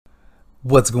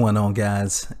What's going on,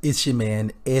 guys? It's your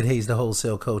man, Ed Hayes, the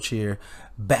wholesale coach here,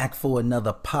 back for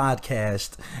another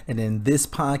podcast. And in this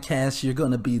podcast, you're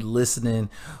going to be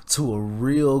listening to a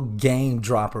real game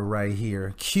dropper right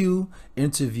here. Q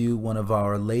interview one of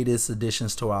our latest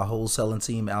additions to our wholesaling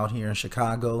team out here in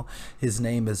Chicago. His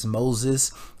name is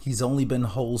Moses. He's only been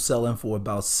wholesaling for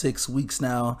about 6 weeks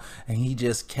now, and he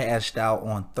just cashed out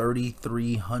on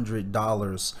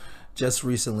 $3,300 just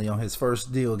recently on his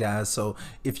first deal, guys. So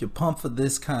if you're pumped for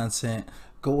this content,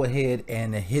 go ahead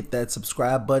and hit that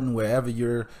subscribe button wherever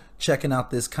you're checking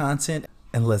out this content,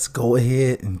 and let's go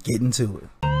ahead and get into it.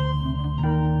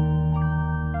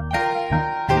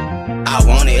 I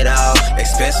want it all,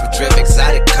 expensive trip,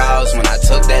 exotic cars. When I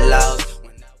took that loss.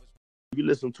 You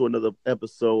listen to another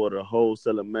episode of the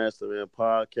Wholesaling Masterman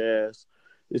podcast.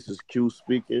 This is Q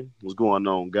speaking. What's going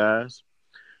on, guys?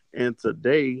 And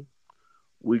today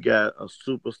we got a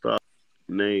superstar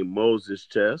named Moses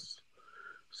Chess.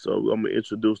 So I'm going to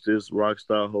introduce this rock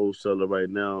star wholesaler right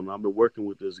now. And I've been working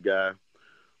with this guy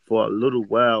for a little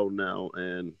while now.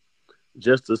 And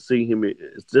just to see him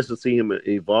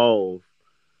evolve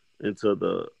into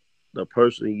the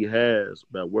person he has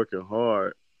by working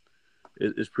hard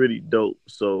is pretty dope.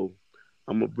 So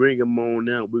I'm going to bring him on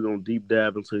now. We're going to deep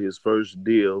dive into his first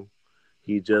deal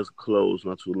he just closed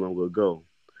not too long ago.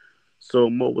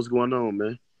 So, Mo, what's going on,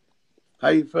 man? How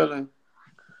you feeling?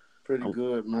 Pretty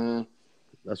good, man.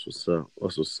 That's what's up.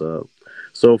 That's what's up.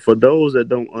 So, for those that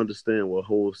don't understand what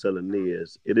wholesaling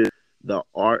is, it is the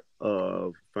art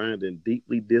of finding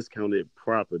deeply discounted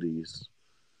properties.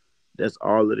 That's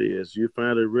all it is. You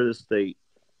find a real estate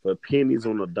for pennies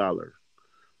on a dollar.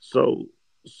 So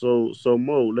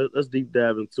Mo, let's deep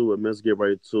dive into it. Let's get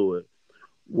right to it.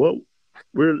 What,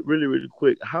 really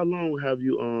quick, how long have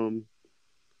you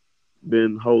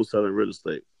been wholesaling real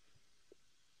estate?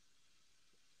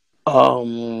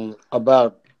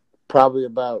 About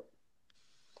I'm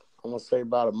gonna say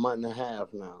about a month and a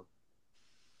half now.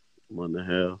 Month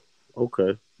and a half.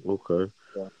 Okay.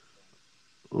 Yeah.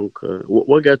 Okay.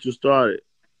 What got you started?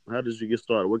 How did you get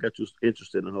started? What got you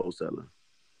interested in wholesaling?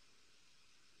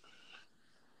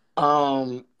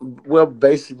 Well,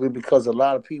 basically because a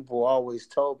lot of people always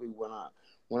told me when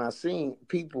I seen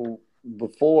people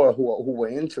before who were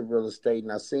into real estate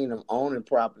and I seen them owning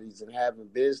properties and having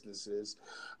businesses,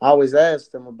 I always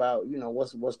asked them about,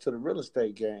 what's to the real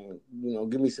estate game,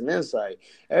 give me some insight.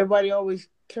 Everybody always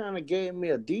kind of gave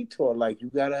me a detour, like you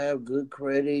gotta have good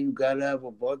credit, you gotta have a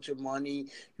bunch of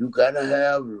money, you gotta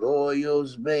have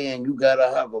lawyers, man, you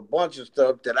gotta have a bunch of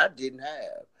stuff that I didn't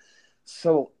have.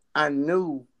 So I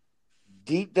knew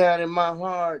deep down in my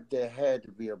heart there had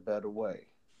to be a better way.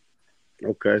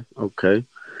 Okay.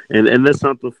 And that's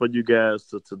something for you guys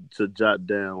to jot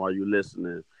down while you're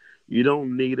listening. You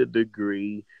don't need a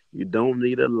degree. You don't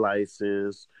need a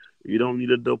license. You don't need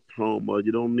a diploma.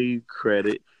 You don't need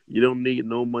credit. You don't need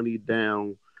no money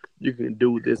down. You can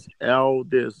do all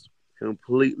this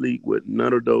completely with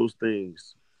none of those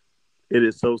things. It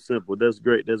is so simple. That's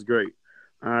great. All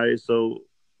right. So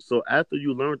after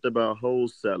you learned about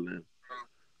wholesaling,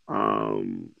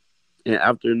 and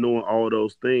after knowing all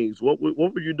those things, what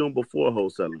were you doing before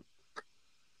wholesaling?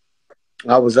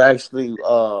 I was actually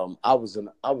I was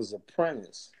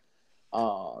apprentice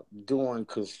doing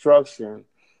construction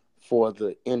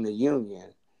in the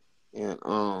union,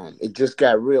 and it just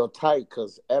got real tight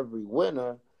because every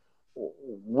winter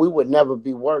we would never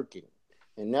be working,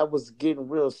 and that was getting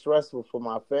real stressful for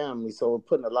my family. So it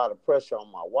putting a lot of pressure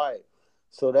on my wife.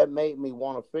 So that made me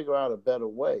want to figure out a better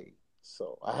way.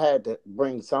 So I had to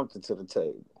bring something to the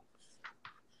table.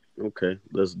 Okay,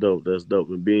 that's dope.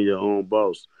 And being your own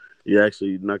boss, you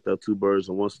actually knocked out two birds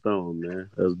with one stone, man.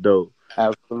 That's dope.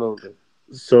 Absolutely.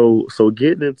 So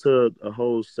getting into a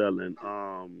wholesaling,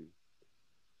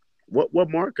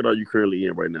 what market are you currently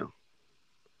in right now?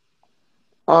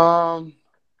 Um,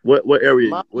 What area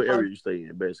my, my you stay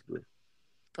in, basically?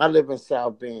 I live in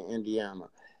South Bend, Indiana,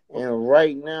 and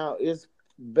right now it's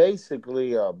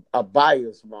basically a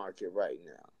buyer's market right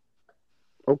now.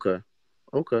 Okay,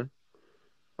 okay,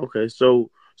 okay. So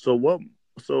what?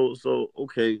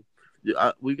 Okay.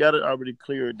 Yeah, we got it already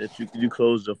clear that you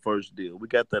closed your first deal. We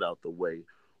got that out the way.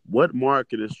 What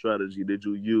marketing strategy did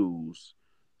you use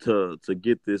to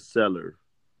get this seller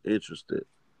interested?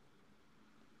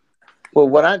 Well,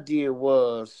 what I did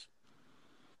was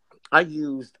I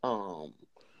used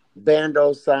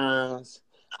bando signs,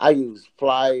 I used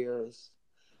flyers,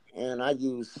 and I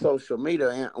used social media.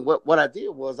 And what I did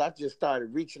was I just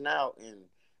started reaching out and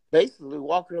basically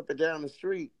walking up and down the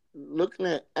street, looking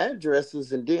at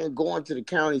addresses, and then going to the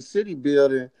county city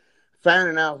building,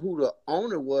 finding out who the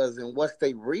owner was and what's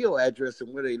their real address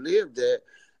and where they lived at.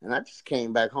 And I just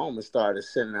came back home and started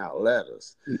sending out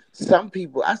letters. Some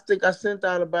people, I think I sent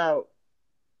out about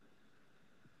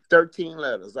 13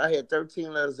 letters. I had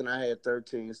 13 letters and I had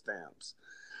 13 stamps.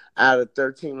 Out of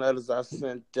 13 letters I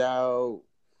sent out,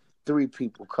 3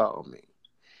 people called me.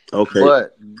 Okay.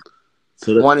 But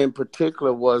So one in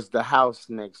particular was the house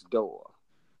next door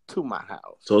to my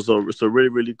house. So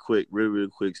really quick.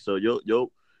 So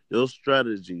your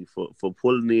strategy for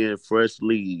pulling in fresh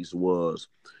leads was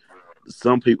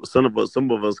some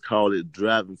of us call it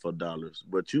driving for dollars,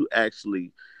 but you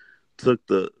actually took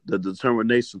the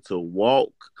determination to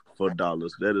walk for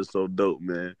dollars. That is so dope,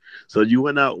 man. So you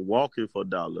went out walking for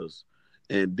dollars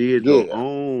and did your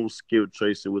own skill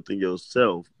tracing within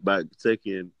yourself by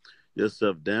taking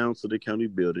yourself down to the county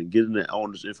building, getting the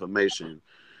owner's information,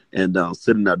 and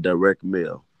sending out direct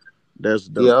mail. That's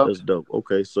dope. Yep. That's dope.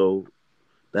 Okay, so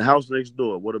the house next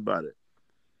door, what about it?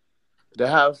 The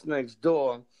house next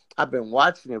door, I've been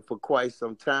watching it for quite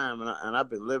some time, and I've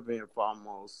been living here for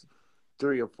almost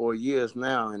 3 or 4 years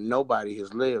now, and nobody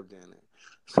has lived in it.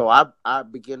 So I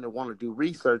began to want to do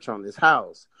research on this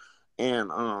house,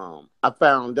 and I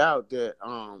found out that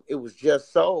it was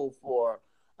just sold for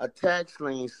a tax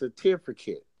lien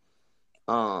certificate.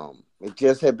 It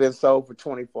just had been sold for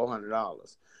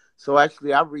 $2,400. So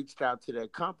actually, I reached out to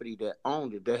that company that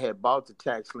owned it, that had bought the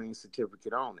tax lien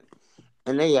certificate on it,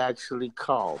 and they actually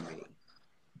called me.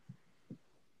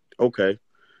 Okay.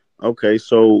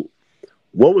 So,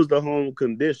 what was the home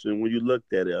condition when you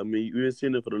looked at it? I mean, you've been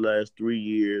seeing it for the last 3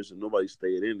 years, and nobody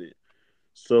stayed in it.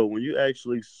 So, when you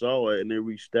actually saw it and they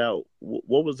reached out,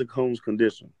 what was the home's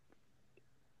condition?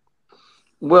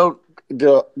 Well,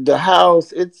 the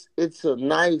house, it's a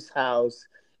nice house.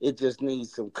 It just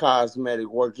needs some cosmetic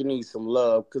work. It needs some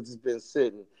love because it's been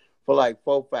sitting for like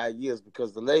 4 or 5 years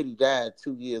because the lady died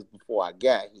 2 years before I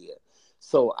got here.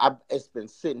 So it's been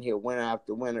sitting here winter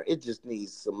after winter. It just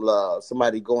needs some love.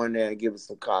 Somebody go in there and give it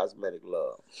some cosmetic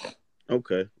love.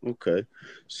 Okay.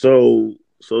 So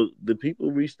the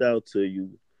people reached out to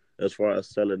you as far as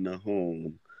selling the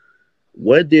home.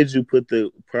 What did you put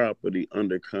the property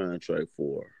under contract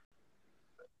for?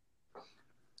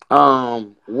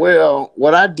 Well,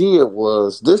 what I did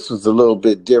was, this was a little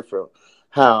bit different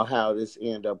how this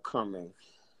ended up coming.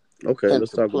 Okay,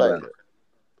 let's talk about it.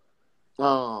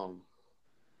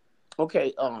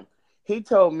 Okay, he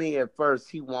told me at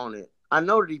first I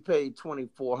know that he paid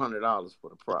 $2,400 for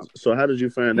the property. So how did you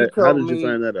find that? How did you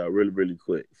find that out really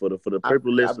quick for the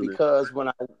people listening? Because when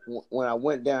I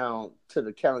went down to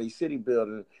the county city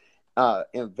building,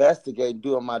 investigating,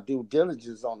 doing my due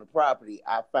diligence on the property,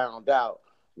 I found out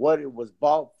what it was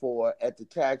bought for at the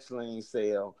tax lien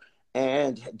sale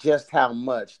and just how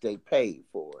much they paid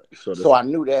for it. So I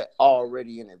knew that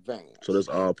already in advance. So that's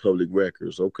all public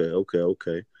records. Okay.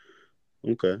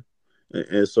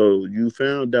 And so you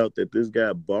found out that this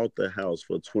guy bought the house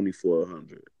for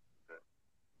 $2,400.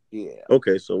 Yeah.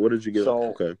 Okay. So what did you get?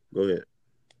 Okay, go ahead.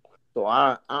 So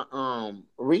I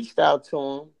reached out to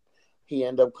him. He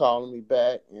ended up calling me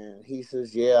back, and he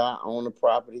says, "Yeah, I own the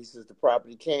property." He says the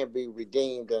property can't be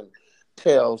redeemed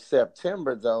until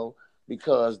September, though,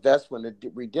 because that's when the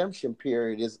redemption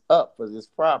period is up for this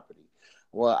property.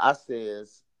 Well, I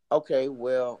says, okay,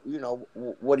 well,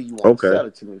 what do you want to sell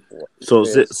it to me for? So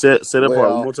say that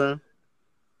part one more time.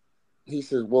 He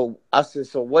says, well, I said,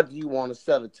 so what do you want to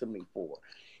sell it to me for?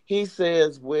 He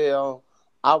says, well,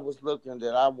 I was looking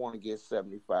that I want to get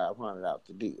 $7,500 out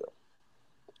the deal.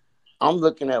 I'm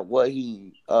looking at what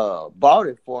he bought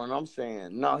it for, and I'm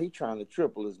saying, no, he's trying to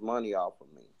triple his money off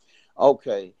of me.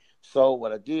 Okay, so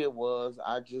what I did was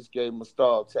I just gave him a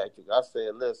stall tactic. I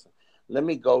said, listen, let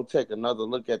me go take another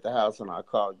look at the house, and I'll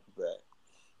call you back.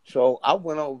 So I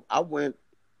went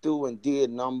through and did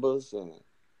numbers, and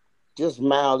just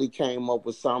mildly came up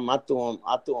with something. I threw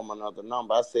him another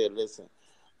number. I said, listen,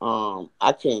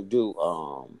 I can't do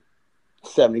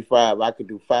 75. I could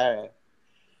do 5.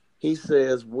 He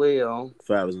says, well,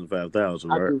 5 is 5,000,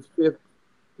 right? I do 50.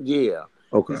 Yeah.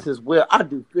 Okay. He says, well, I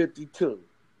do 52,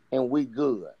 and we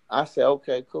good. I said,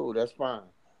 okay, cool, that's fine.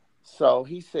 So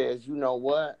he says, you know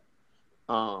what?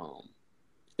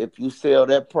 If you sell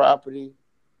that property,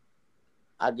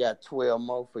 I got 12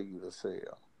 more for you to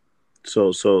sell.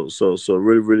 So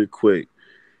really quick,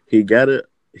 he got it.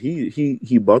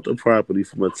 He bought the property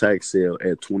from a tax sale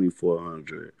at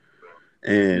 $2,400,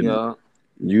 and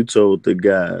you told the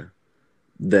guy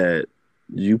that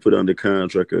you put under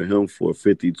contract of him for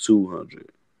 $5,200.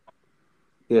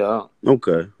 Yeah.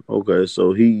 Okay.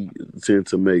 So he tend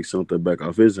to make something back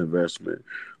off his investment.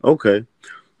 Okay.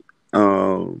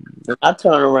 I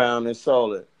turned around and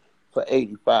sold it for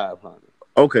 8,500.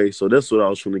 Okay, so that's what I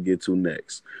was trying to get to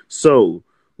next. So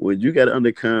when you got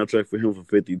under contract for him for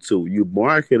 52, you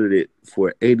marketed it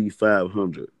for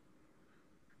 8,500.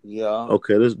 Yeah.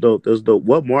 Okay, that's dope. That's dope.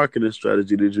 What marketing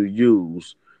strategy did you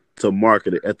use to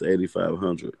market it at the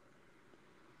 8,500?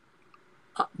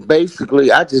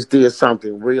 Basically, I just did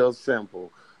something real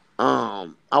simple. I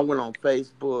went on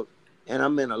Facebook, and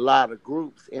I'm in a lot of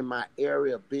groups in my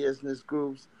area, business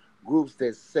groups, groups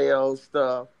that sell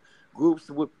stuff, groups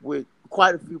with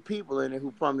quite a few people in it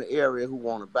who from the area who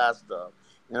want to buy stuff.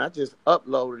 And I just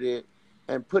uploaded it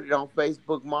and put it on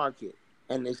Facebook Market,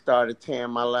 and they started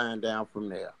tearing my line down from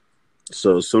there.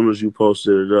 So as soon as you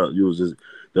posted it up, you was just,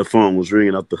 the phone was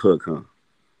ringing up the hook, huh?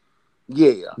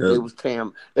 Yeah, That's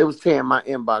they was tearing my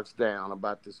inbox down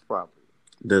about this property.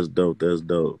 that's dope. That's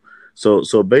dope.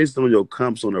 So based on your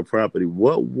comps on the property,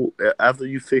 after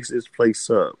you fix this place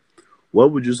up,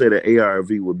 what would you say the ARV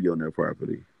would be on that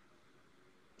property?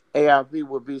 ARV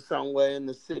would be somewhere in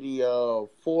the city of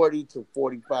 40 to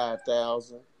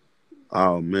 45,000.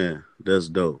 Oh man, that's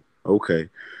dope. Okay,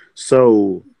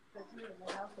 so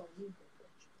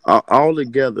all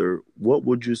together, what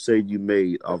would you say you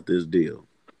made off this deal?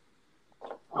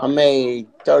 I made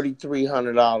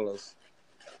 $3,300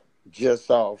 just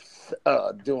off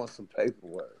doing some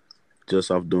paperwork.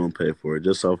 Just off doing pay for it,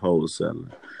 just off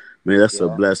wholesaling. Man, that's a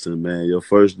Yeah, blessing, man. Your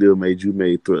first deal made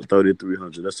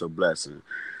 3,300. That's a blessing. yeah.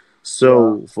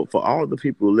 So for all the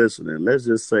people listening, let's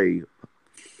just say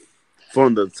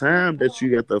from the time that you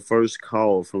get the first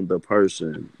call from the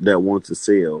person that wants to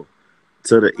sell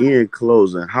to the end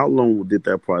closing, how long did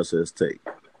that process take?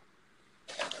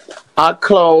 I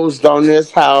closed on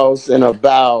this house in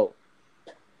about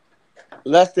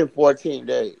less than 14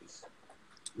 days.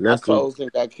 I Less than closed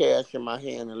and got cash in my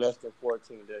hand in less than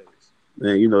 14 days.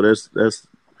 man,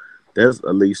 that's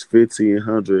at least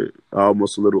 1,500,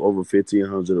 almost a little over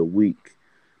 1,500 a week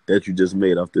that you just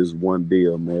made off this one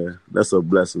deal, man. That's a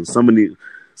blessing. Some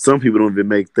people don't even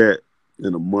make that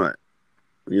in a month.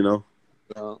 You know,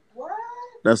 Yeah.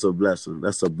 that's a blessing.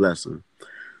 That's a blessing.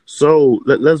 So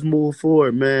let's move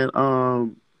forward, man.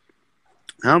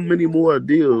 How many more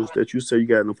deals that you say you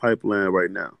got in the pipeline right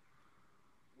now?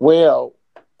 Well,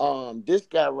 this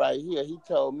guy right here, he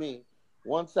told me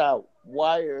once I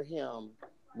wire him,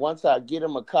 once I get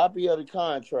him a copy of the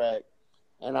contract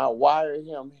and I wire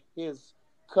him his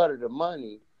cut of the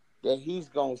money, that he's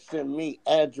gonna send me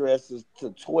addresses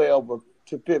to 12 or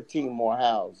to 15 more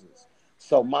houses.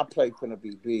 So my plate gonna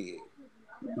be big.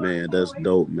 Man, that's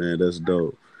dope, man. That's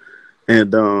dope.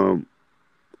 And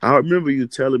I remember you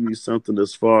telling me something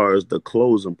as far as the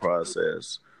closing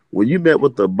process. When you met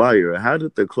with the buyer, how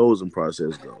did the closing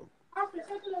process go?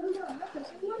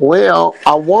 Well,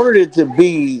 I wanted it to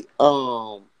be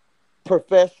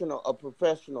professional, a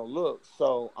professional look.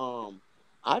 So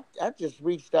I just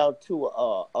reached out to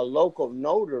a local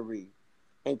notary,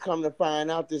 and come to find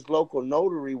out this local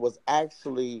notary was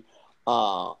actually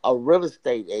a real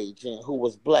estate agent who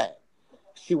was black.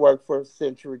 She worked for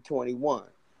Century 21.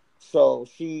 So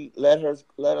she let us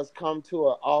come to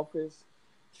her office.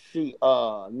 She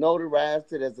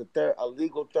notarized it as a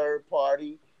legal third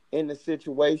party in the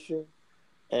situation,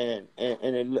 and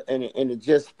it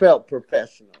just felt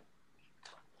professional.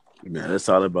 Man, that's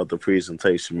all about the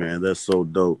presentation, man. That's so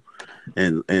dope.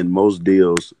 And most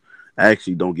deals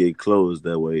actually don't get closed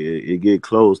that way. It get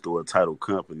closed through a title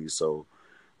company. So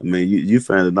I mean, you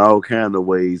finding all kind of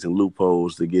ways and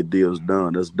loopholes to get deals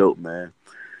done. That's dope, man.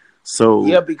 Yeah,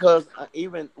 So because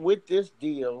even with this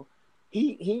deal,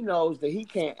 he knows that he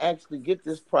can't actually get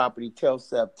this property till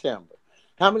September.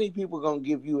 How many people gonna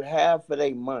give you half of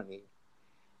their money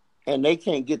and they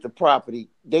can't get the property?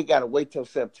 They gotta wait till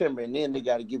September, and then they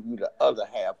gotta give you the other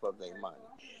half of their money.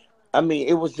 I mean,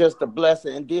 it was just a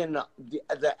blessing. And then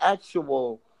the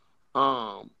actual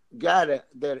guy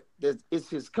that is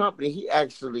his company, he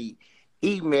actually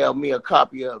emailed me a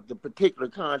copy of the particular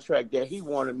contract that he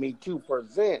wanted me to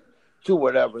present to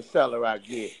whatever seller I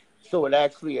get. So it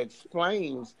actually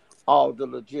explains all the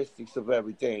logistics of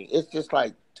everything. It's just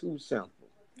like too simple.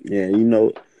 yeah,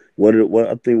 what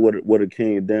I think what it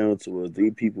came down to is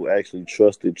these people actually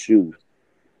trusted you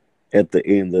at the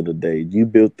end of the day. You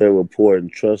built their rapport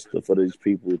and trust for these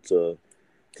people to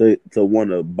want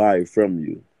to buy from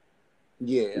you.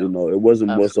 Yeah, It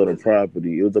wasn't more so the absolutely.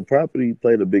 property. It was the property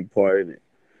played a big part in it.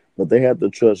 But they had to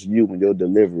trust you and your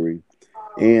delivery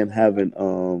and having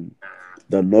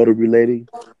the notary lady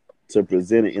to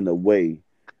present it in a way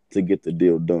to get the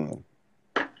deal done.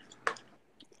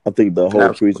 I think the whole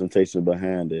Absolutely. presentation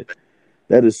behind it.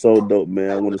 That is so dope,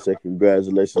 man. I want to say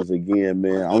congratulations again,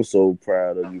 man. I'm so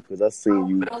proud of you because I seen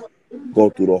you go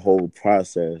through the whole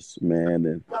process, man.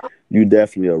 And you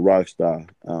definitely a rock star.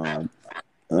 And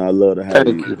I love to have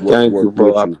you Thank work you, bro.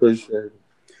 with I you. appreciate it.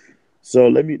 So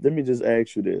let me just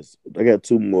ask you this. I got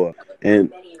two more,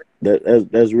 and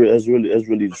that's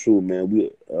really true, man.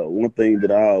 We one thing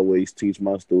that I always teach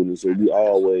my students is we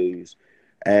always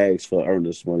ask for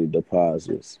earnest money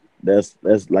deposits. That's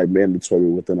like mandatory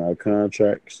within our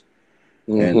contracts,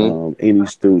 and Mm-hmm. any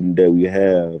student that we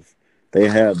have, they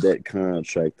have that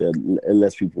contract that it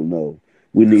lets people know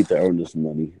we need the earnest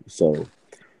money. So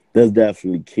that's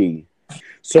definitely key.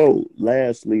 So,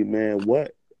 lastly, man,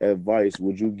 what advice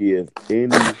would you give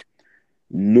any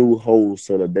new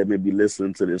wholesaler that may be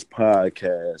listening to this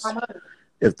podcast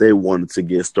if they wanted to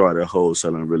get started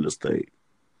wholesaling real estate?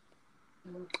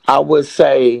 I would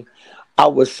say,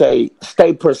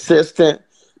 stay persistent,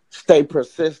 stay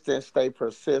persistent, stay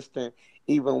persistent.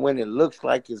 Even when it looks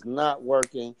like it's not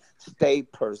working, stay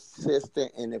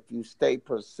persistent. And if you stay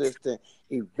persistent,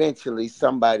 eventually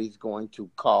somebody's going to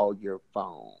call your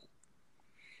phone.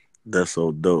 That's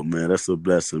so dope, man. That's a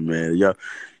blessing, man. Yeah.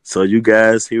 So you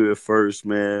guys hear it first,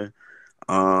 man.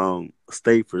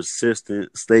 Stay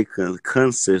persistent, stay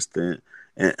consistent,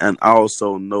 and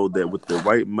also know that with the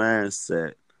right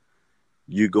mindset,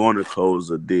 you're going to close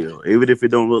a deal. Even if it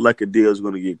don't look like a deal is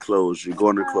going to get closed, you're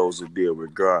going to close a deal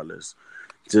regardless.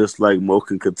 Just like Mo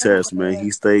can contest, man.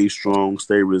 He stayed strong,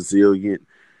 stay resilient,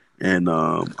 and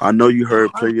I know you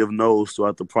heard plenty of no's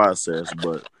throughout the process,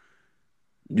 but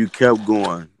you kept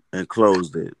going and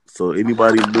closed it. So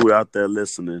anybody new out there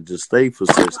listening, just stay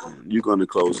persistent. You're going to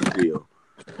close a deal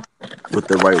with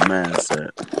the right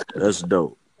mindset. That's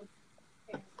dope.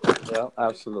 Yeah,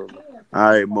 absolutely. All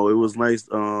right, Mo. It was nice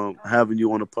having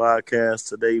you on the podcast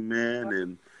today, man.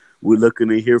 And we're looking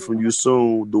to hear from you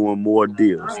soon, doing more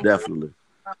deals. Definitely.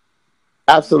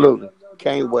 Absolutely.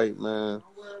 Can't wait, man.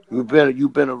 You've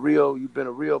been a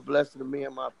real blessing to me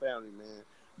and my family, man.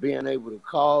 Being able to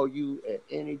call you at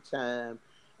any time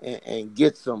and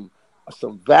get some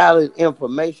valid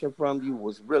information from you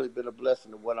was really been a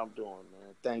blessing to what I'm doing,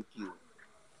 man. Thank you.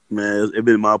 Man, it's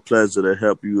been my pleasure to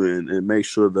help you and make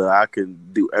sure that I can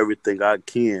do everything I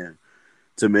can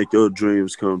to make your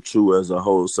dreams come true as a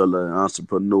wholesaler and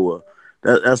entrepreneur.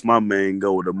 That's my main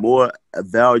goal. The more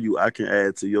value I can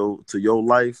add to your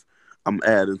life, I'm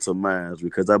adding to mine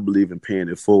because I believe in paying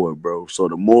it forward, bro. So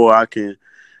the more I can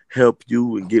help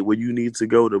you and get where you need to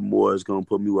go, the more it's gonna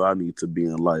put me where I need to be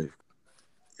in life.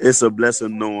 It's a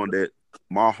blessing knowing that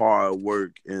my hard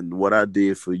work and what I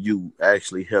did for you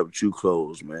actually helped you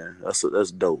close, man. That's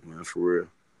dope, man, for real.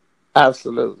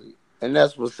 Absolutely. And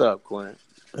that's what's up, Quinn.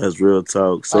 That's real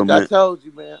talk. So, Like I man, told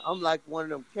you, man, I'm like one of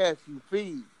them cats you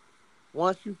feed.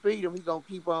 Once you feed him, he gonna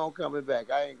keep on coming back.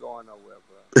 I ain't going nowhere,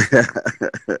 bro.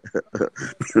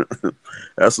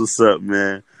 that's what's up,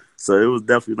 man. So it was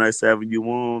definitely nice having you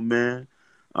on, man.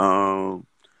 The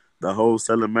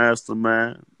wholesaling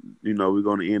mastermind. You know, we're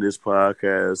gonna end this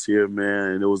podcast here,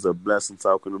 man. And it was a blessing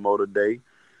talking to Mo today.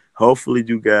 Hopefully,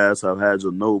 you guys have had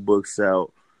your notebooks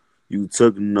out. You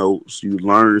took notes. You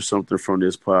learned something from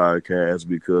this podcast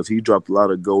because he dropped a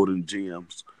lot of golden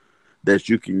gems that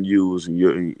you can use in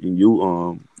you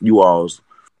all's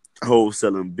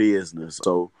wholesaling business.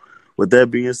 So, with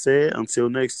that being said, until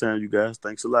next time, you guys,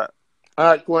 thanks a lot. All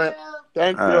right, Quinn.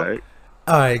 Thank All you. right.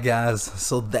 All right, guys.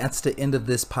 So that's the end of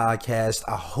this podcast.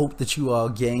 I hope that you all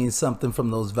gained something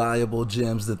from those valuable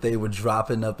gems that they were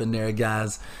dropping up in there,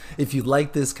 guys. If you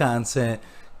like this content,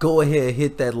 go ahead,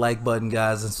 hit that like button,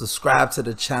 guys, and subscribe to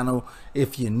the channel.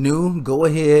 If you're new, go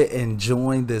ahead and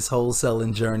join this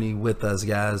wholesaling journey with us,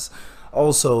 guys.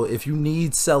 Also, if you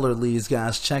need seller leads,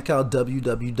 guys, check out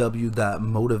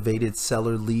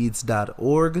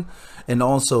www.motivatedsellerleads.org. And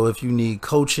also, if you need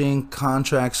coaching,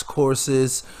 contracts,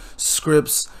 courses,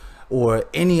 scripts, or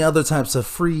any other types of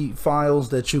free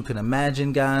files that you can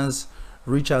imagine, guys,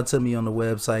 reach out to me on the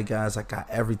website, guys. I got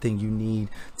everything you need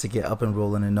to get up and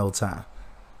rolling in no time.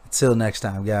 Until next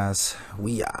time, guys,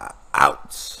 we are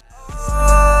out.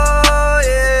 Oh,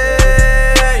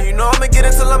 yeah. You know I'ma get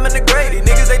it till I'm in the grave. These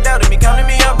niggas, they doubt